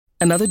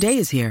Another day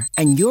is here,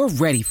 and you're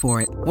ready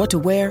for it. What to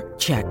wear?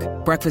 Check.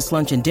 Breakfast,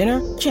 lunch, and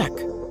dinner? Check.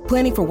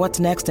 Planning for what's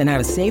next and how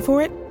to save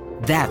for it?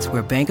 That's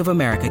where Bank of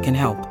America can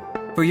help.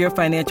 For your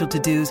financial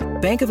to-dos,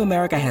 Bank of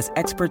America has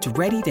experts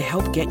ready to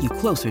help get you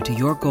closer to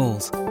your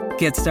goals.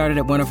 Get started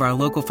at one of our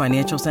local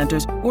financial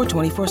centers or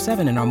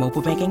 24/7 in our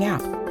mobile banking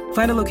app.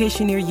 Find a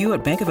location near you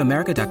at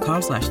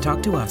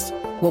bankofamerica.com/talktous.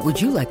 What would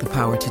you like the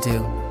power to do?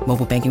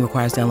 Mobile banking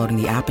requires downloading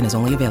the app and is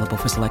only available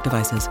for select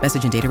devices.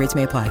 Message and data rates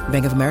may apply.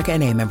 Bank of America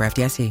N.A., member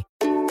FDIC.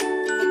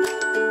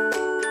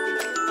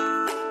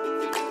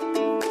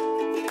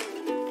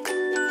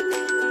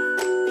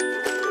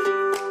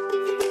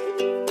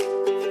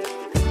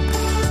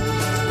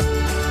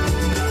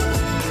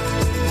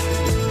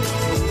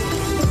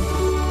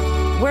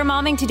 We're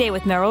Momming Today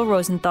with Meryl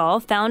Rosenthal,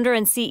 founder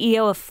and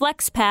CEO of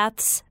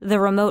FlexPaths, the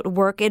remote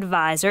work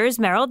advisors.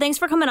 Meryl, thanks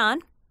for coming on.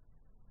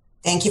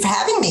 Thank you for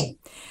having me.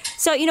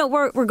 So,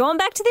 we're going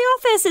back to the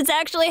office. It's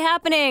actually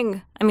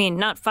happening. I mean,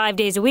 not 5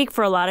 days a week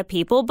for a lot of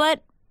people,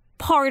 but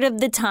part of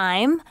the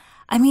time.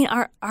 I mean,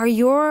 are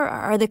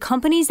the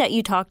companies that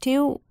you talk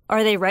to,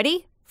 are they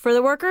ready for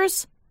the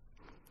workers?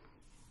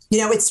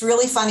 It's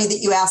really funny that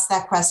you asked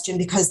that question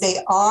because they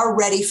are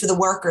ready for the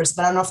workers,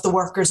 but I don't know if the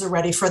workers are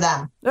ready for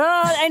them.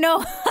 Oh, I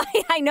know.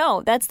 I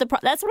know. That's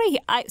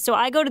what So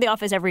I go to the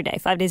office every day,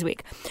 5 days a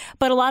week.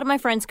 But a lot of my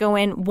friends go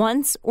in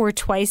once or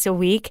twice a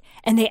week,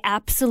 and they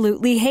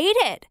absolutely hate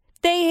it.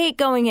 They hate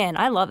going in.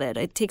 I love it.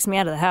 It takes me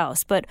out of the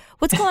house. But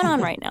what's going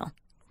on right now?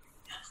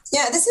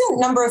 Yeah, there's a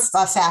number of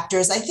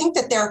factors. I think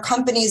that there are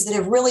companies that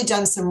have really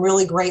done some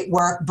really great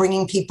work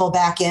bringing people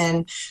back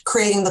in,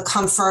 creating the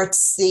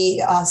comforts,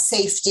 the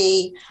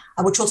safety,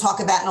 which we'll talk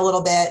about in a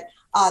little bit,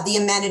 the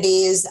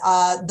amenities,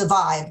 the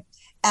vibe.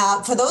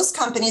 For those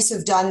companies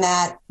who've done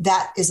that,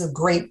 that is a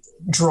great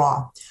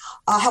draw.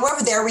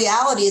 However, there are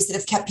realities that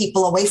have kept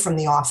people away from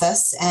the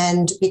office.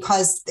 And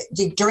because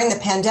during the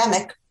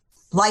pandemic,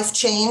 life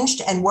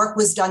changed and work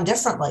was done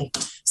differently.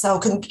 So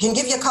can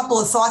give you a couple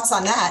of thoughts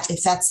on that,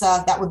 if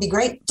that would be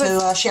great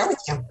to share with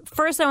you.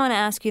 First, I want to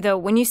ask you, though,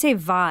 when you say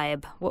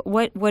vibe,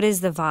 what is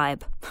the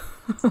vibe?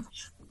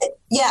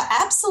 Yeah,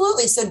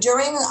 absolutely. So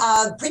during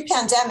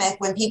pre-pandemic,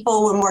 when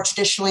people were more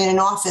traditionally in an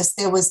office,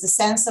 there was the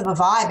sense of a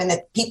vibe and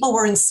that people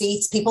were in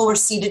seats, people were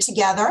seated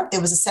together.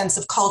 There was a sense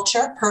of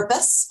culture,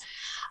 purpose.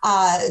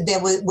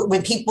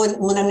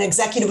 When an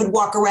executive would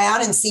walk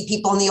around and see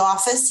people in the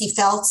office, he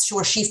felt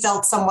or she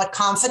felt somewhat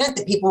confident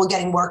that people were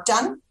getting work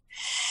done.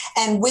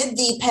 And with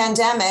the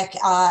pandemic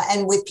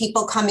and with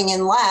people coming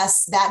in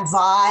less, that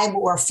vibe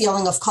or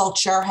feeling of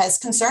culture has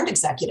concerned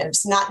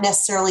executives, not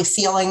necessarily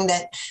feeling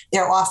that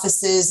their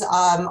offices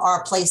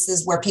are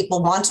places where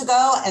people want to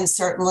go and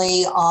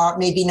certainly are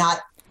maybe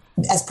not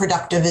as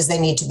productive as they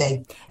need to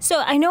be. So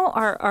I know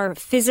our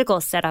physical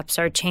setups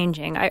are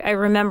changing. I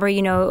remember,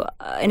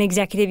 an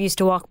executive used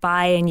to walk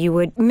by and you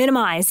would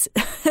minimize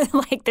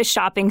like the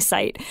shopping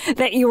site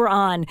that you were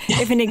on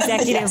if an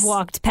executive Yes.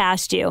 walked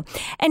past you.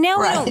 And now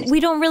Right. we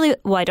don't really,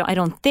 I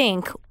don't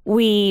think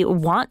we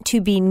want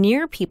to be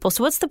near people.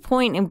 So what's the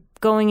point in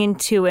going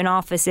into an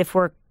office if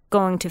we're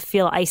going to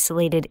feel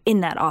isolated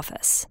in that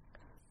office?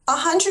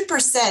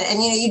 100%.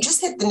 And, you just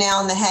hit the nail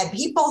on the head.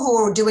 People who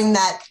are doing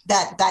that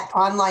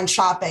online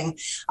shopping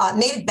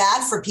made it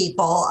bad for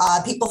people.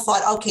 People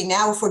thought, okay,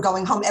 now if we're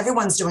going home,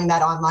 everyone's doing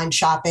that online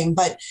shopping.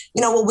 But,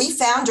 what we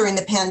found during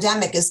the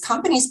pandemic is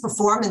companies'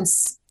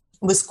 performance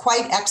was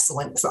quite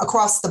excellent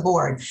across the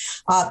board.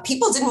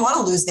 People didn't want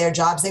to lose their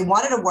jobs. They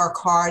wanted to work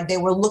hard. They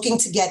were looking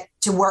to get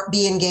to work,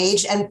 be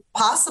engaged, and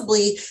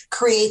possibly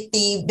create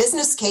the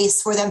business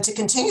case for them to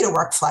continue to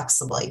work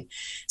flexibly.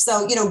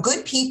 So,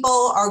 good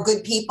people are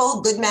good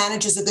people. Good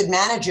managers are good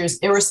managers,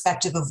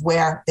 irrespective of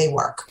where they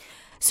work.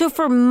 So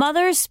for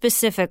mothers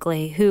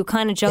specifically who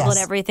kind of juggled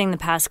Yes. everything the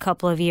past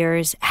couple of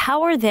years,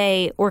 how are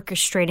they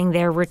orchestrating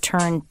their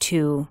return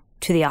to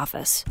the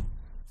office?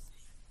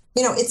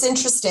 It's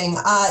interesting.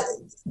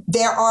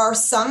 There are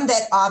some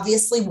that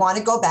obviously want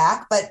to go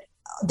back, but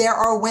there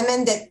are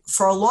women that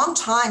for a long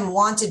time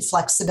wanted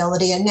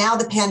flexibility, and now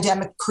the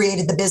pandemic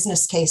created the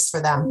business case for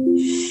them.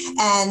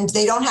 And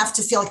they don't have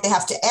to feel like they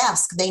have to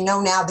ask. They know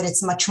now that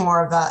it's much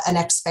more of an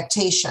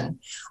expectation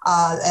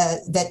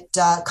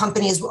that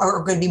companies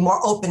are going to be more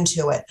open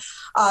to it.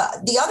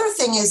 The other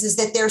thing is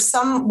that there's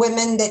some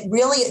women that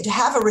really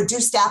have a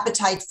reduced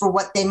appetite for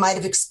what they might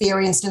have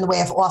experienced in the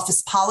way of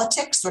office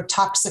politics or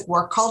toxic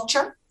work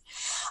culture.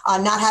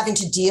 Not having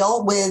to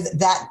deal with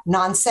that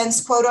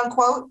nonsense, quote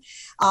unquote.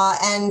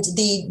 And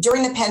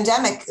during the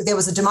pandemic, there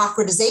was a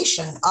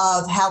democratization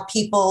of how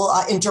people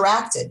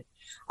interacted.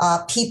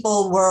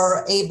 People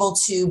were able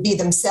to be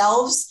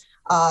themselves.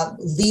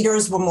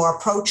 Leaders were more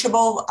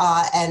approachable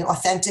and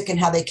authentic in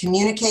how they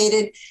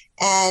communicated.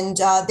 And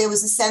there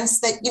was a sense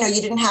that,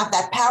 you didn't have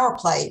that power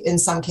play in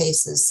some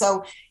cases.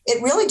 So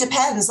it really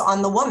depends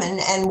on the woman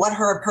and what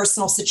her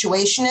personal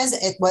situation is,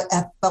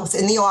 both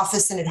in the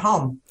office and at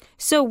home.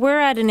 So we're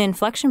at an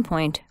inflection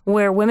point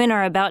where women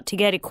are about to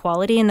get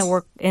equality in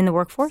the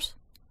workforce?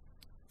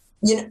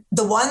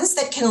 The ones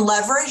that can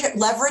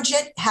leverage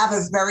it have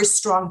a very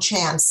strong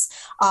chance.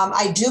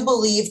 I do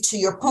believe, to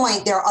your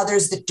point, there are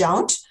others that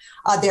don't.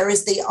 There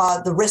is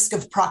the risk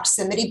of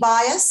proximity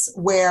bias,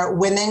 where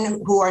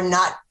women who are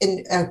not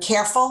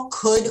careful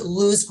could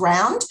lose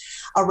ground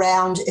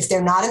around, if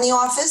they're not in the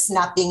office,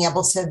 not being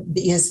able to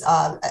be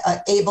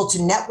able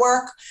to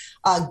network,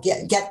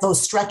 get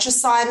those stretch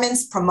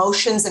assignments,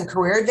 promotions, and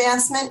career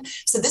advancement.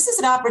 So this is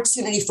an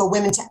opportunity for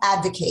women to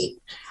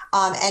advocate.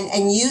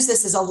 And use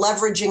this as a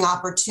leveraging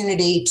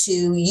opportunity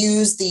to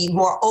use the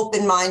more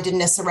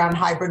open-mindedness around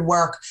hybrid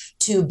work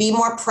to be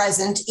more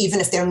present, even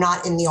if they're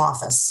not in the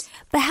office.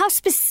 But how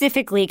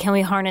specifically can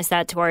we harness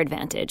that to our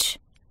advantage?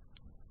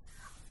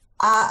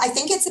 I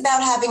think it's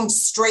about having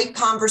straight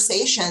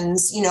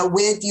conversations,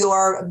 with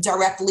your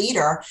direct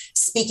leader,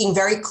 speaking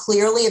very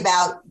clearly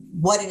about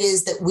what it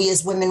is that we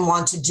as women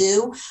want to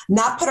do,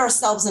 not put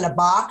ourselves in a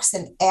box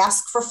and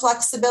ask for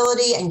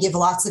flexibility and give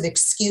lots of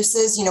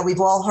excuses. We've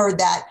all heard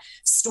that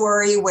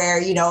story where,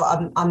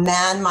 a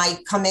man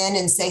might come in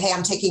and say, hey,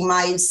 I'm taking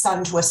my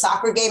son to a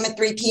soccer game at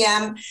 3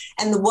 p.m.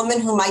 And the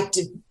woman who might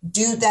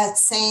have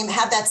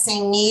that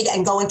same need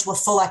and go into a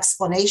full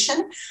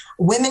explanation.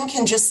 Women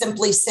can just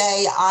simply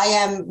say, I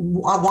am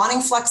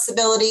wanting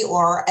flexibility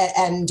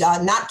and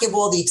not give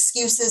all the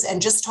excuses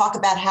and just talk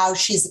about how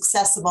she's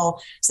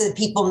accessible so that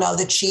people know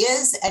that she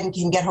is and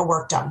can get her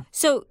work done.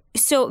 So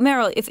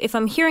Meryl, if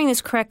I'm hearing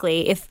this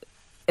correctly,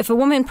 if a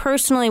woman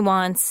personally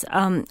wants,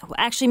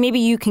 actually, maybe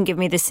you can give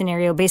me this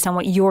scenario based on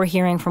what you're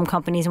hearing from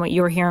companies and what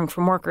you're hearing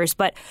from workers.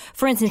 But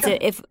for instance, sure.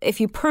 if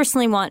you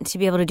personally want to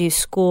be able to do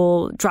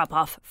school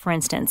drop-off, for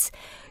instance,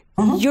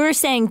 you're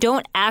saying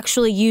don't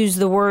actually use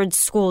the word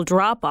school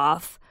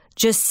drop-off,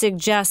 just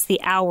suggest the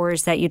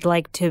hours that you'd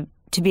like to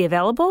be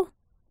available?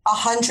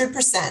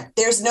 100%.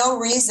 There's no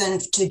reason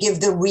to give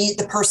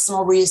the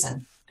personal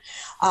reason.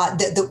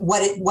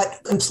 What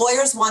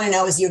employers want to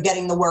know is you're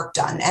getting the work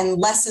done, and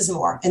less is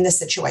more in this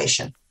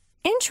situation.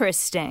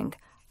 Interesting.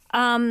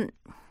 But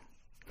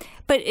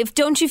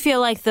don't you feel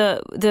like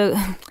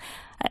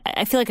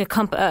I feel like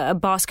a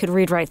boss could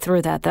read right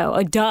through that,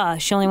 though. Duh,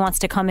 she only wants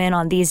to come in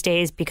on these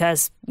days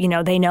because,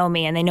 they know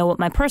me and they know what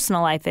my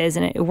personal life is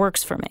and it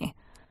works for me.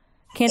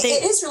 Can't they?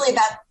 It is really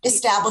about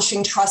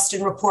establishing trust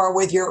and rapport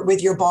with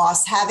your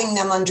boss, having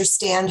them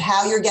understand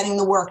how you're getting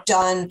the work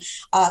done,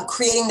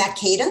 creating that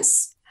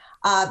cadence.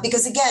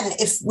 Because again,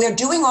 if we're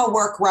doing our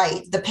work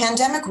right, the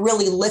pandemic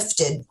really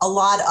lifted a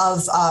lot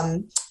of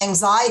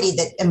anxiety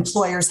that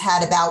employers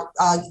had about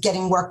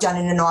getting work done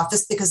in an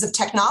office because of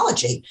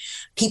technology.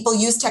 People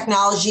use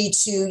technology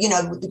to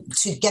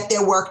get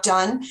their work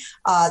done,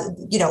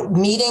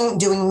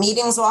 doing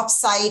meetings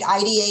off-site,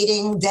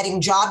 ideating,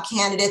 vetting job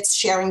candidates,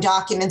 sharing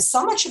documents.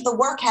 So much of the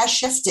work has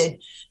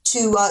shifted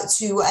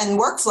and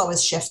workflow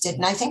has shifted.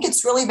 And I think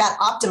it's really about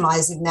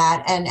optimizing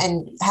that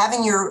and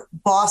having your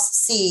boss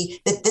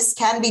see that this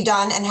can be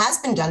done and has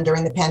been done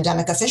during the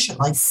pandemic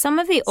efficiently. Some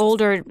of the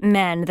older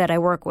men that I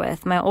work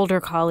with, my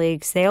older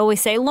colleagues, they always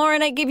say,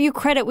 Lauren, I give you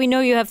credit. We know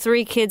you have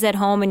 3 kids at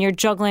home and you're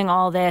juggling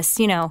all this,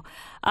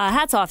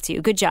 hats off to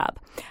you. Good job.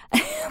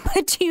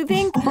 But do you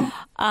think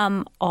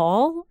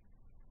all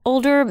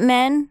older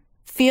men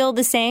feel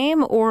the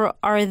same, or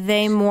are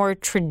they more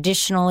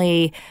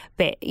traditional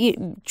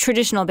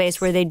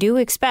based where they do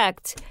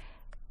expect,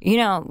 you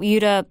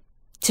to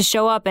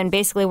show up and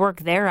basically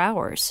work their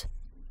hours?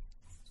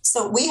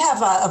 So we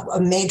have a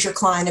major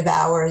client of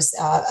ours,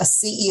 a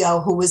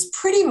CEO who was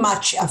pretty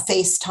much a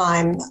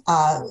FaceTime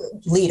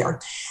leader.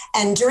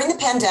 And during the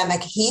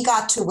pandemic, he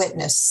got to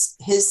witness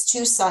his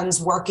 2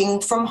 sons working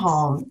from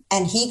home,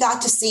 and he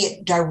got to see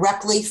it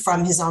directly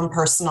from his own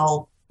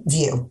personal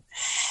view.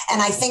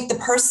 And I think the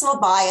personal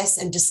bias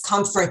and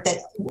discomfort that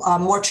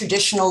more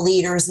traditional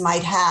leaders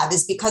might have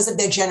is because of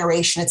their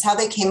generation. It's how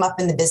they came up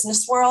in the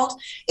business world.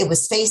 It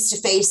was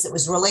face-to-face, it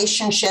was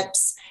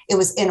relationships, it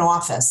was in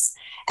office.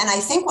 And I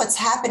think what's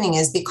happening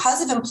is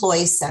because of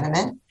employee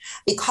sentiment,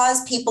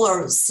 because people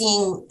are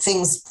seeing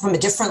things from a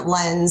different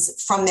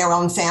lens from their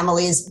own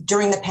families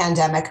during the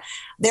pandemic,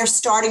 they're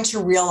starting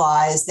to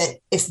realize that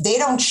if they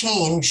don't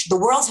change, the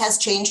world has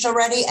changed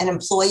already and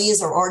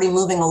employees are already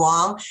moving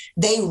along.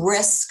 They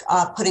risk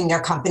putting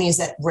their companies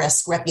at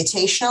risk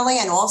reputationally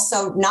and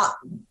also not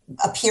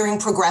appearing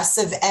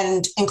progressive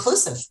and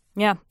inclusive.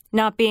 Yeah.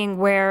 Not being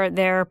where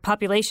their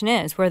population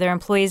is, where their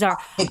employees are.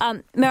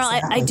 Meryl,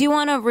 exactly. I do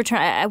want to return.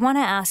 I want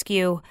to ask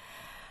you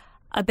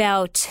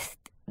about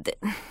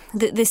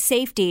the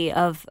safety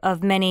of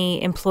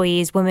many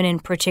employees, women in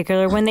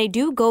particular, when they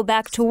do go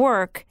back to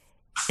work,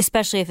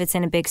 especially if it's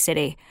in a big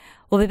city.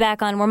 We'll be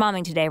back on We're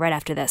Momming Today right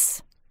after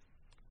this.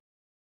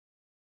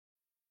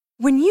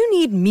 When you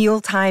need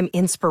mealtime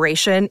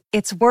inspiration,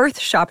 it's worth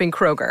shopping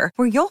Kroger,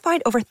 where you'll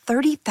find over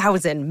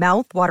 30,000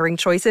 mouth-watering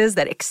choices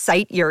that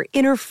excite your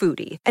inner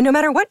foodie. And no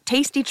matter what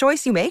tasty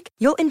choice you make,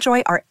 you'll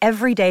enjoy our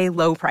everyday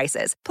low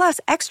prices, plus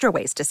extra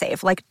ways to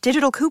save, like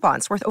digital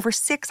coupons worth over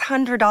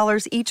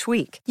 $600 each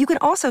week. You can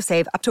also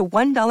save up to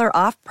 $1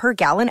 off per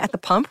gallon at the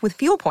pump with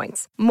fuel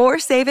points. More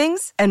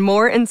savings and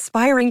more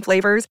inspiring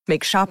flavors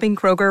make shopping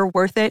Kroger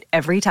worth it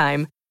every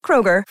time.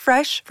 Kroger,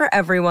 fresh for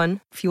everyone.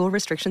 Fuel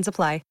restrictions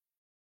apply.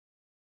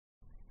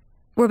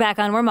 We're back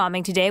on We're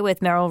Momming today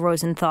with Meryl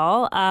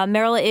Rosenthal.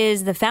 Meryl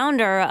is the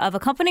founder of a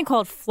company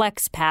called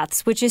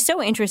FlexPaths, which is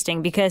so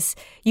interesting because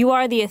you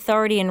are the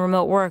authority in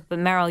remote work. But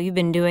Meryl, you've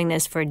been doing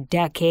this for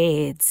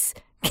decades.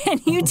 Can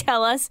you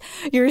tell us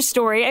your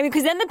story? I mean,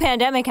 because then the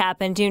pandemic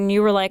happened and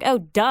you were like, oh,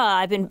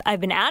 duh, I've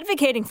been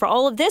advocating for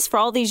all of this for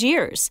all these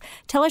years.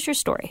 Tell us your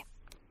story.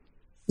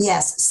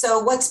 Yes. So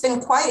what's been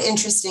quite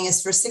interesting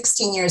is for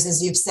 16 years,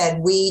 as you've said,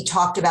 we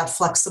talked about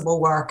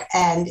flexible work,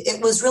 and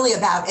it was really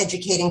about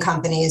educating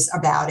companies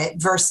about it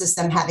versus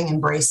them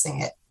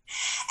embracing it.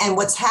 And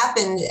what's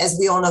happened, as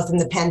we all know from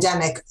the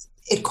pandemic,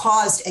 it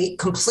caused a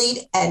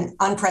complete and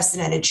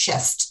unprecedented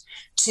shift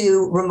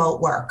to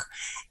remote work.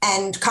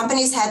 And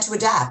companies had to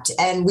adapt,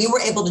 and we were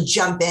able to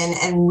jump in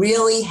and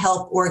really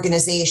help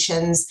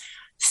organizations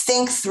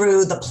think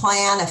through the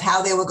plan of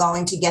how they were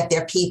going to get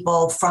their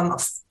people from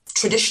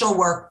traditional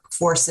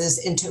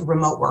workforces into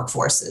remote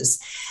workforces,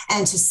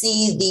 and to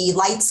see the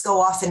lights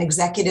go off in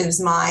executives'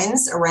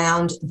 minds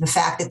around the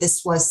fact that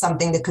this was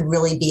something that could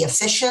really be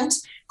efficient,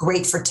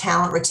 great for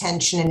talent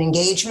retention and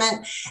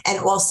engagement, and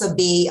also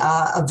be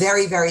a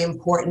very, very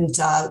important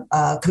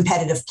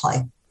competitive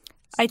play.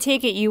 I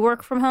take it you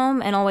work from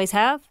home and always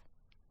have?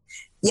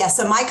 Yeah,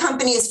 so my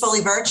company is fully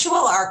virtual.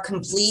 Our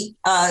complete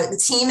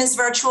team is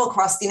virtual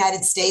across the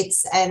United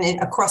States and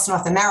across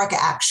North America,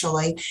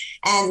 actually.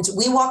 And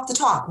we walk the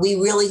talk. We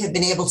really have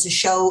been able to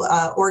show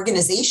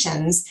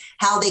organizations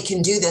how they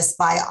can do this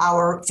by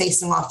our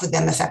facing off with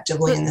them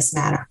effectively in this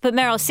manner. But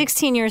Meryl,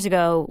 16 years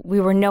ago, we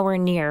were nowhere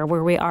near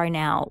where we are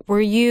now.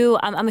 Were you,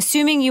 I'm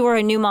assuming you were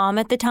a new mom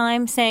at the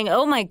time, saying,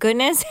 oh my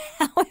goodness,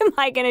 how am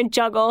I going to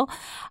juggle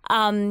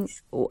home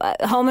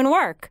and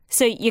work?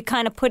 So you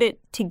kind of put it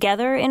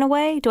together in a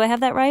way. Do I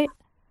have that right?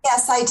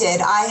 Yes, I did.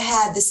 I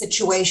had the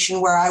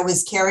situation where I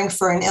was caring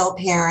for an ill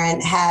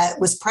parent,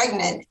 was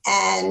pregnant,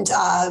 and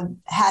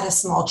had a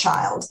small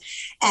child,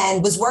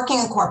 and was working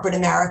in corporate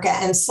America,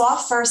 and saw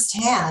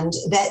firsthand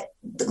that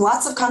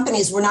lots of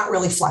companies were not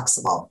really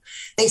flexible.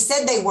 They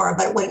said they were,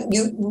 but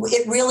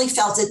it really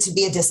felt it to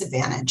be a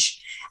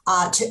disadvantage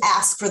to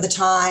ask for the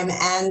time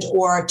and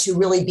or to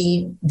really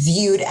be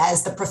viewed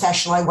as the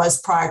professional I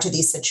was prior to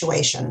these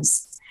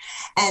situations.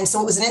 And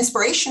so it was an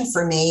inspiration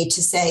for me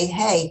to say,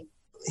 hey,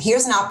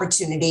 here's an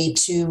opportunity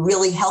to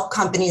really help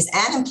companies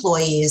and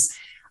employees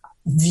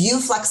view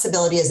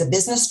flexibility as a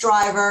business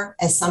driver,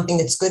 as something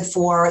that's good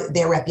for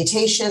their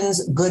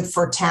reputations, good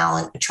for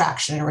talent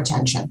attraction and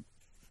retention.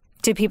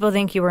 Do people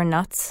think you were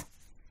nuts?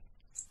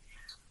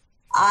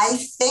 I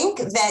think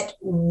that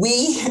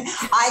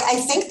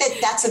I think that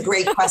that's a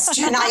great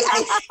question.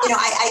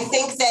 I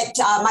think that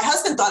my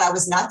husband thought I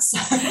was nuts.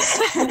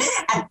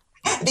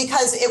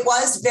 Because it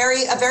was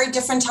a very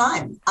different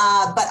time.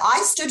 But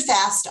I stood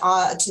fast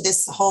to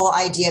this whole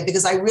idea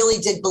because I really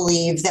did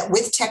believe that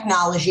with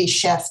technology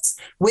shifts,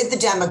 with the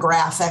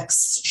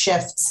demographics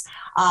shifts,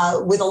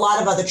 with a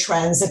lot of other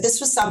trends, that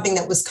this was something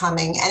that was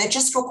coming, and it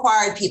just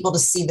required people to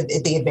see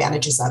the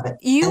advantages of it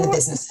and the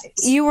business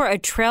case. You were a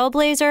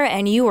trailblazer,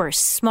 and you were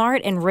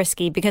smart and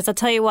risky, because I'll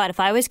tell you what, if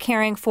I was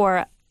caring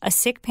for a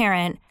sick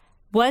parent,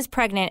 was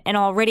pregnant, and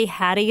already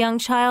had a young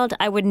child,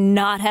 I would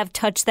not have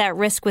touched that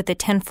risk with a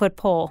 10-foot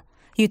pole.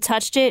 You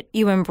touched it,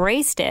 you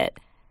embraced it,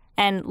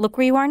 and look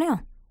where you are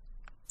now.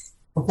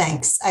 Well,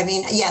 thanks. I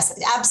mean, yes,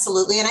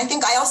 absolutely. And I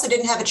think I also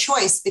didn't have a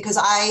choice, because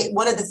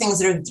one of the things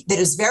that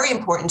is very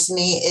important to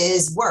me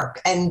is work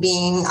and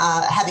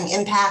having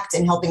impact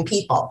and helping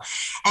people.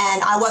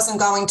 And I wasn't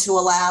going to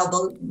allow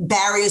the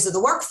barriers of the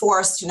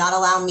workforce to not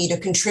allow me to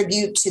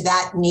contribute to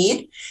that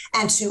need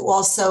and to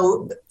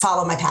also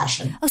follow my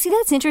passion. Oh, see,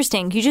 that's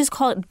interesting. You just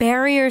call it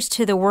barriers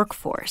to the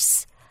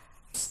workforce.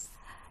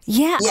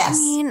 Yeah, yes. I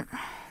mean...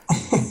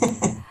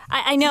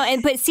 I know,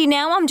 but see,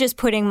 now I'm just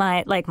putting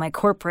my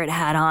corporate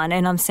hat on,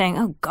 and I'm saying,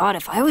 oh God,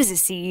 if I was a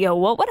CEO,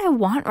 what would I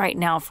want right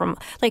now from,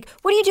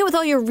 what do you do with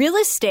all your real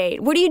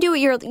estate? What do you do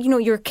with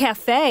your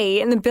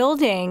cafe in the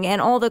building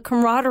and all the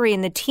camaraderie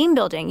and the team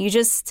building?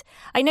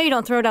 I know you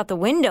don't throw it out the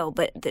window,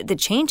 but the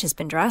change has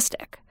been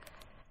drastic.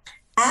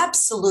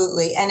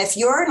 Absolutely. And if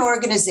you're an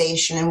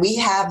organization, and we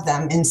have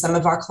them in some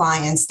of our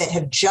clients that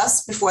have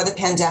just before the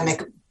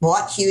pandemic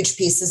bought huge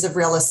pieces of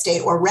real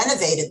estate or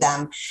renovated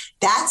them,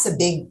 that's a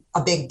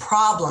big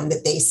problem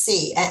that they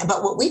see.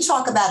 But what we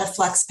talk about at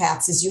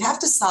FlexPaths is you have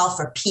to solve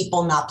for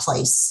people, not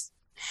place.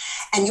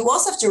 And you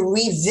also have to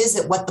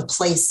revisit what the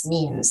place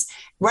means.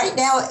 Right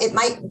now, it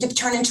might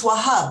turn into a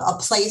hub, a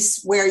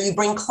place where you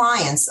bring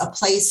clients, a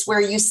place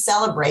where you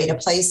celebrate, a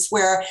place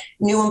where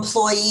new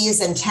employees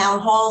and town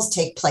halls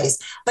take place,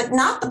 but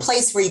not the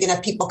place where you're going to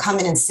have people come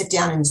in and sit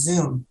down and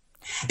Zoom.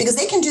 Because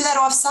they can do that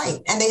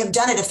off-site, and they have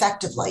done it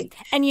effectively.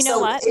 And you know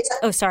what?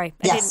 Oh, sorry.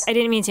 Yes. I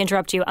didn't mean to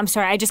interrupt you. I'm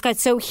sorry. I just got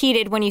so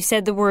heated when you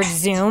said the word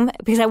Zoom,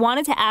 because I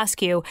wanted to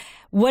ask you,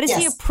 what is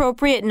the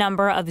appropriate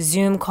number of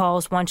Zoom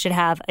calls one should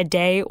have a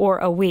day or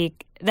a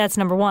week That's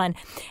number one.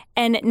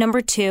 And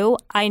number two,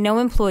 I know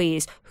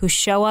employees who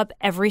show up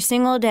every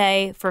single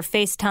day for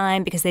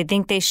FaceTime because they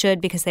think they should,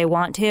 because they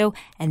want to,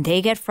 and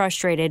they get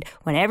frustrated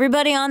when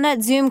everybody on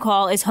that Zoom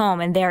call is home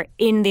and they're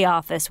in the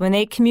office, when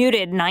they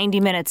commuted 90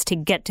 minutes to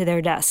get to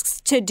their desks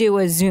to do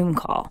a Zoom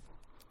call.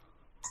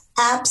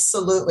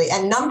 Absolutely.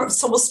 And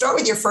so we'll start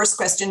with your first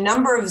question.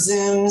 Number of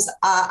Zooms.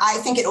 I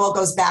think it all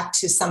goes back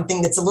to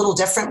something that's a little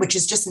different, which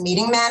is just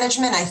meeting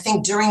management. I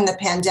think during the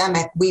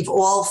pandemic, we've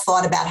all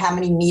thought about how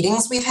many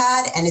meetings we've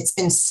had, and it's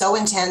been so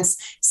intense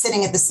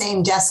sitting at the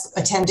same desk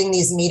attending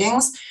these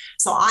meetings.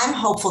 So I'm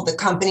hopeful that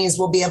companies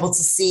will be able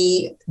to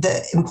see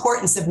the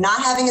importance of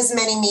not having as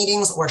many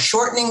meetings or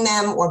shortening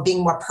them or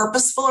being more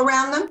purposeful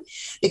around them,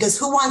 because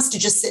who wants to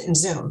just sit and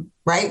Zoom,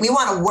 right? We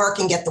want to work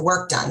and get the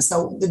work done.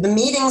 So the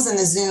meetings and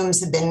the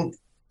Zooms have been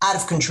out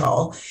of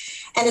control.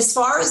 And as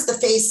far as the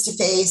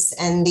face-to-face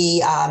and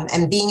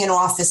and being in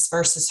office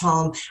versus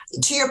home,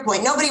 to your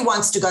point, nobody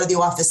wants to go to the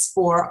office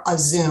for a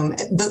Zoom.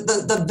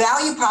 The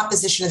value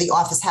proposition of the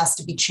office has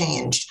to be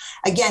changed.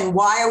 Again,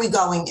 why are we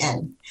going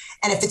in?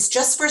 And if it's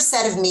just for a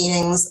set of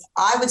meetings,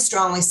 I would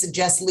strongly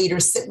suggest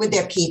leaders sit with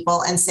their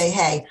people and say,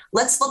 hey,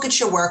 let's look at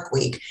your work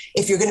week.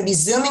 If you're going to be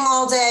Zooming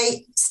all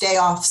day, stay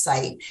off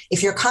site.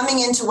 If you're coming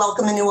in to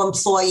welcome a new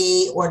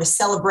employee or to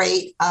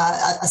celebrate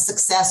a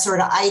success or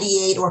to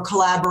ideate or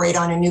collaborate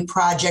on a new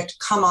project,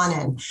 come on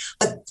in.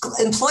 But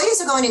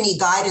employees are going to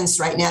need guidance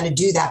right now to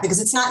do that because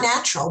it's not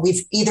natural.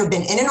 We've either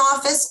been in an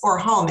office or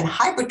home, and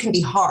hybrid can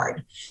be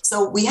hard.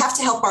 So we have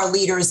to help our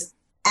leaders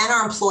and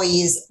our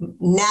employees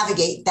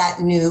navigate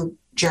that new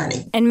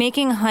journey. And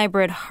making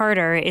hybrid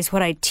harder is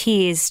what I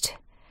teased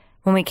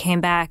when we came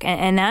back.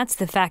 And that's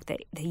the fact that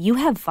you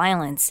have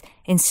violence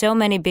in so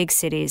many big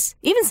cities,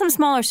 even some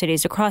smaller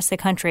cities across the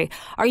country.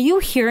 Are you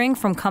hearing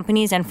from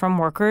companies and from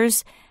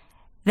workers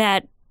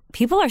that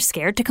people are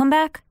scared to come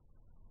back?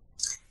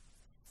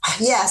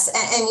 Yes.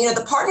 And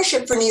the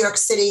Partnership for New York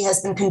City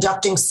has been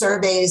conducting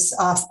surveys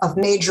of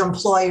major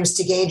employers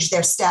to gauge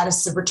their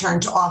status of return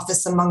to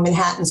office among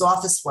Manhattan's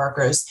office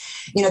workers.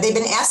 They've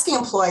been asking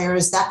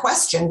employers that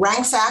question,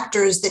 rank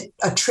factors that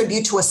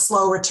attribute to a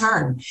slow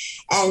return.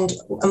 And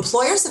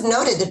employers have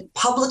noted that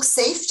public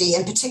safety,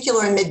 in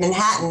particular in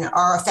mid-Manhattan,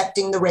 are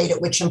affecting the rate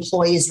at which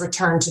employees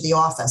return to the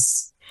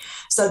office.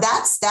 So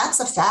that's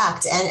a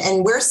fact.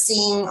 And we're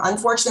seeing,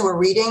 unfortunately, we're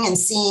reading and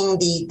seeing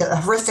the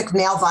horrific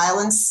male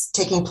violence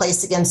taking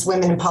place against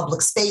women in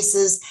public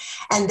spaces.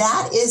 And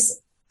that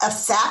is a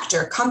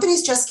factor.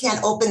 Companies just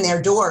can't open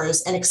their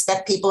doors and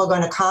expect people are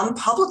going to come.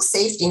 Public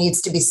safety needs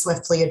to be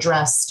swiftly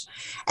addressed.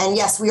 And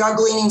yes, we are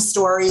gleaning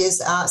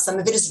stories. Some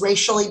of it is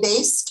racially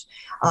based.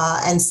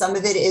 And some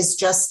of it is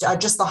just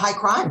the high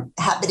crime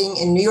happening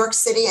in New York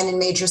City and in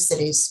major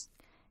cities.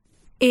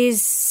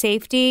 Is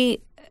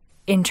safety,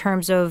 in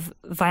terms of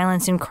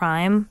violence and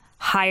crime,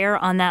 higher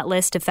on that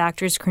list of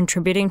factors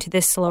contributing to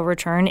this slow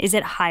return? Is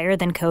it higher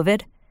than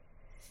COVID?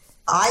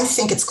 I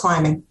think it's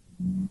climbing.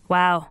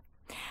 Wow.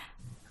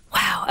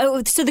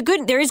 Oh, so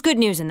there is good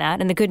news in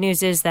that. And the good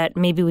news is that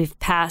maybe we've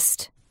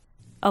passed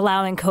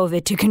allowing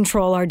COVID to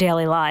control our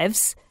daily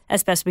lives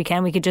as best we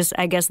can. We could just,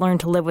 I guess, learn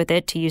to live with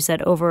it, to use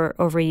that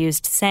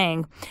overused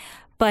saying.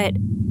 But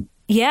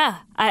yeah,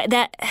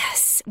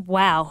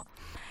 wow.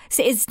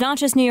 So it's not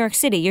just New York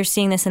City. You're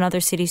seeing this in other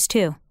cities,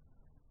 too.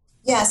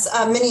 Yes.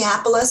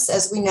 Minneapolis,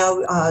 as we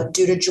know,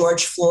 due to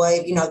George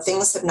Floyd,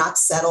 things have not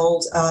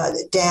settled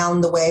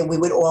down the way we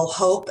would all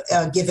hope,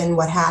 given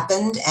what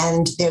happened.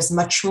 And there's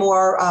much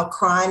more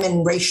crime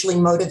and racially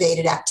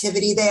motivated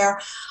activity there.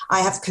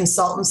 I have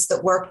consultants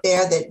that work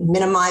there that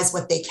minimize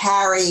what they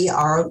carry,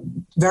 are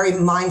very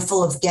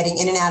mindful of getting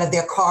in and out of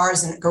their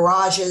cars and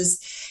garages.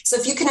 So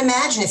if you can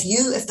imagine,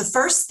 if the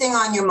first thing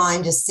on your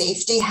mind is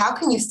safety, how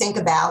can you think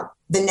about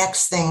the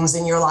next things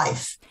in your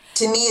life?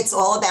 To me, it's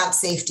all about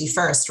safety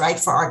first, right?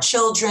 For our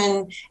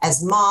children,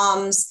 as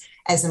moms,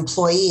 as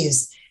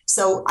employees.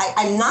 So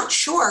I'm not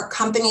sure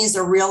companies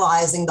are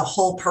realizing the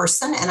whole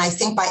person. And I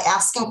think by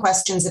asking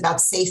questions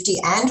about safety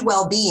and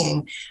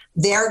well-being,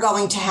 they're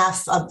going to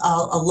have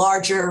a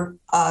larger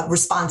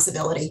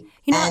responsibility.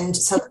 And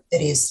so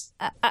cities.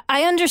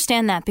 I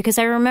understand that because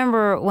I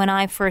remember when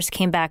I first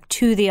came back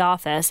to the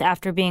office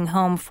after being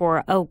home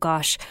for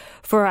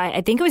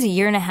I think it was a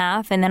year and a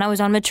half, and then I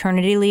was on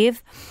maternity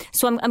leave.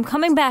 So I'm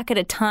coming back at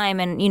a time,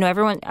 and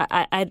everyone.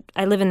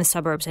 I live in the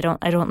suburbs.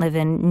 I don't live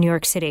in New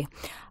York City.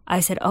 I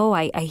said,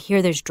 I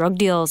hear there's drug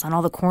deals on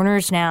all the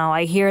corners now.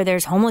 I hear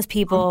there's homeless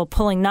people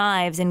pulling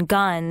knives and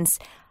guns.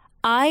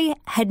 I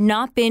had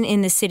not been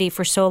in the city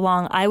for so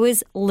long. I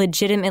was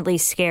legitimately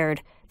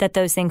scared that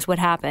those things would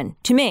happen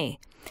to me,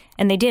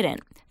 and they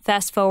didn't.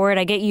 Fast forward,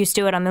 I get used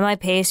to it. I'm in my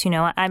pace.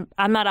 I'm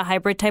not a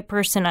hybrid type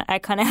person. I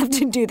kind of have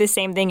to do the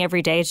same thing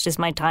every day. It's just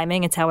my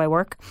timing. It's how I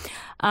work.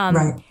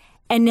 Right.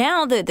 And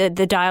now the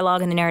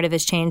dialogue and the narrative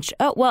has changed.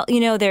 Oh, well,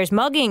 there's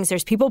muggings.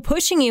 There's people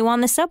pushing you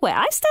on the subway.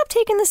 I stopped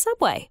taking the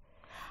subway.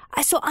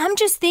 So I'm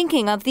just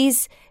thinking of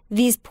these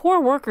poor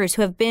workers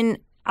who have been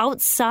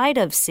outside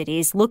of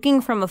cities, looking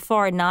from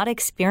afar, not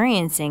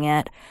experiencing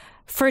it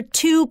for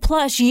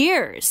 2+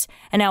 years.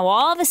 And now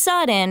all of a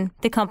sudden,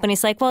 the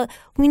company's like, well,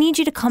 we need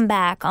you to come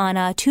back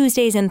on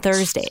Tuesdays and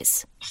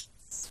Thursdays.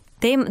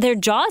 Their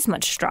jaws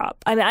must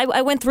drop. I mean,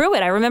 I went through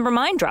it. I remember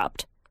mine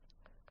dropped.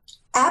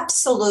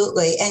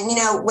 Absolutely. And,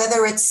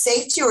 whether it's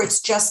safety or it's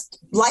just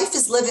life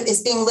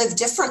is being lived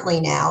differently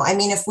now. I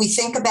mean, if we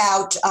think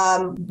about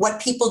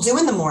what people do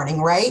in the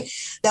morning, right?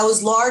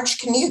 Those large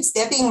commutes,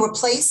 they're being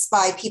replaced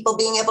by people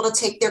being able to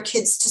take their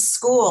kids to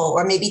school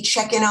or maybe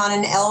check in on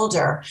an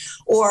elder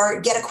or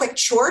get a quick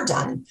chore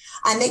done.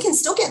 And they can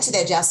still get to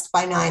their desk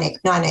by 9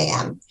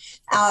 a.m.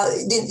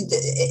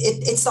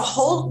 It's the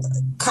whole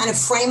kind of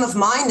frame of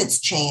mind that's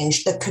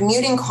changed. The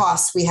commuting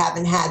costs we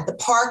haven't had, the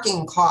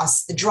parking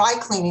costs, the dry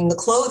cleaning, the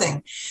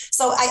clothing.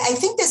 So I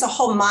think there's a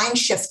whole mind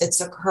shift that's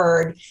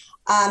occurred.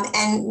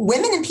 And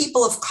women and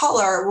people of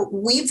color,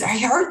 we've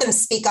heard them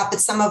speak up at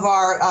some of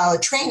our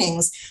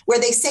trainings where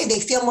they say they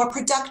feel more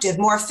productive,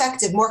 more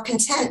effective, more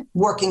content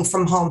working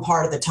from home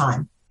part of the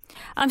time.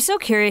 I'm so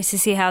curious to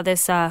see how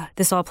this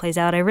all plays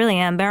out. I really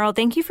am. Meryl,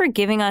 thank you for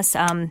giving us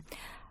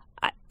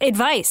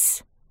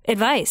advice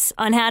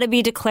on how to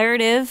be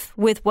declarative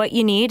with what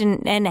you need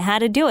and how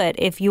to do it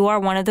if you are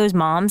one of those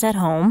moms at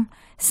home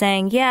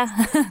saying,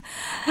 yeah,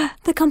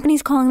 the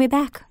company's calling me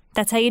back.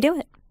 That's how you do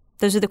it.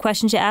 Those are the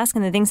questions you ask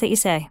and the things that you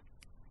say.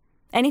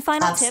 Any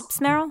final tips,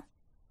 Meryl?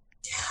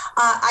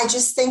 I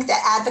just think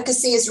that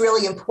advocacy is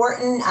really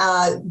important.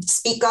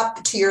 Speak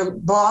up to your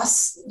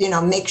boss,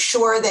 make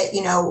sure that,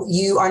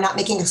 you are not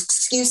making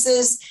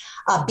excuses,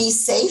 be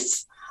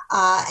safe.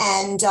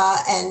 And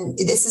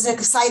this is an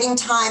exciting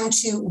time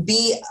to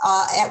be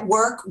at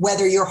work,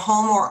 whether you're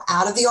home or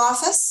out of the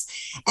office.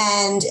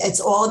 And it's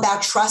all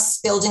about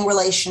trust, building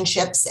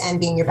relationships, and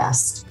being your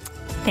best.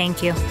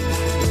 Thank you.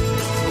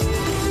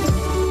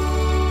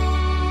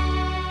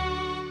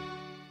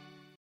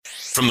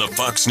 From the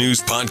Fox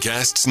News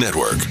Podcasts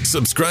Network,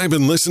 subscribe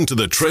and listen to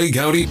the Trey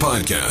Gowdy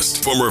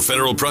Podcast. Former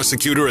federal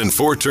prosecutor and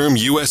 4-term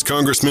U.S.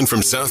 Congressman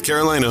from South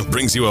Carolina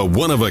brings you a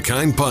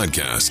one-of-a-kind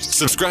podcast.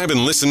 Subscribe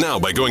and listen now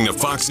by going to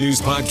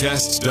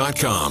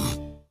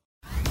foxnewspodcasts.com.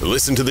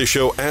 Listen to the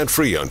show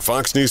ad-free on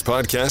Fox News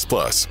Podcast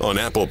Plus, on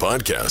Apple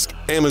Podcast,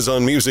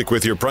 Amazon Music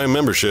with your Prime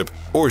membership,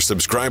 or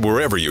subscribe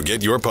wherever you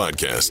get your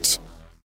podcasts.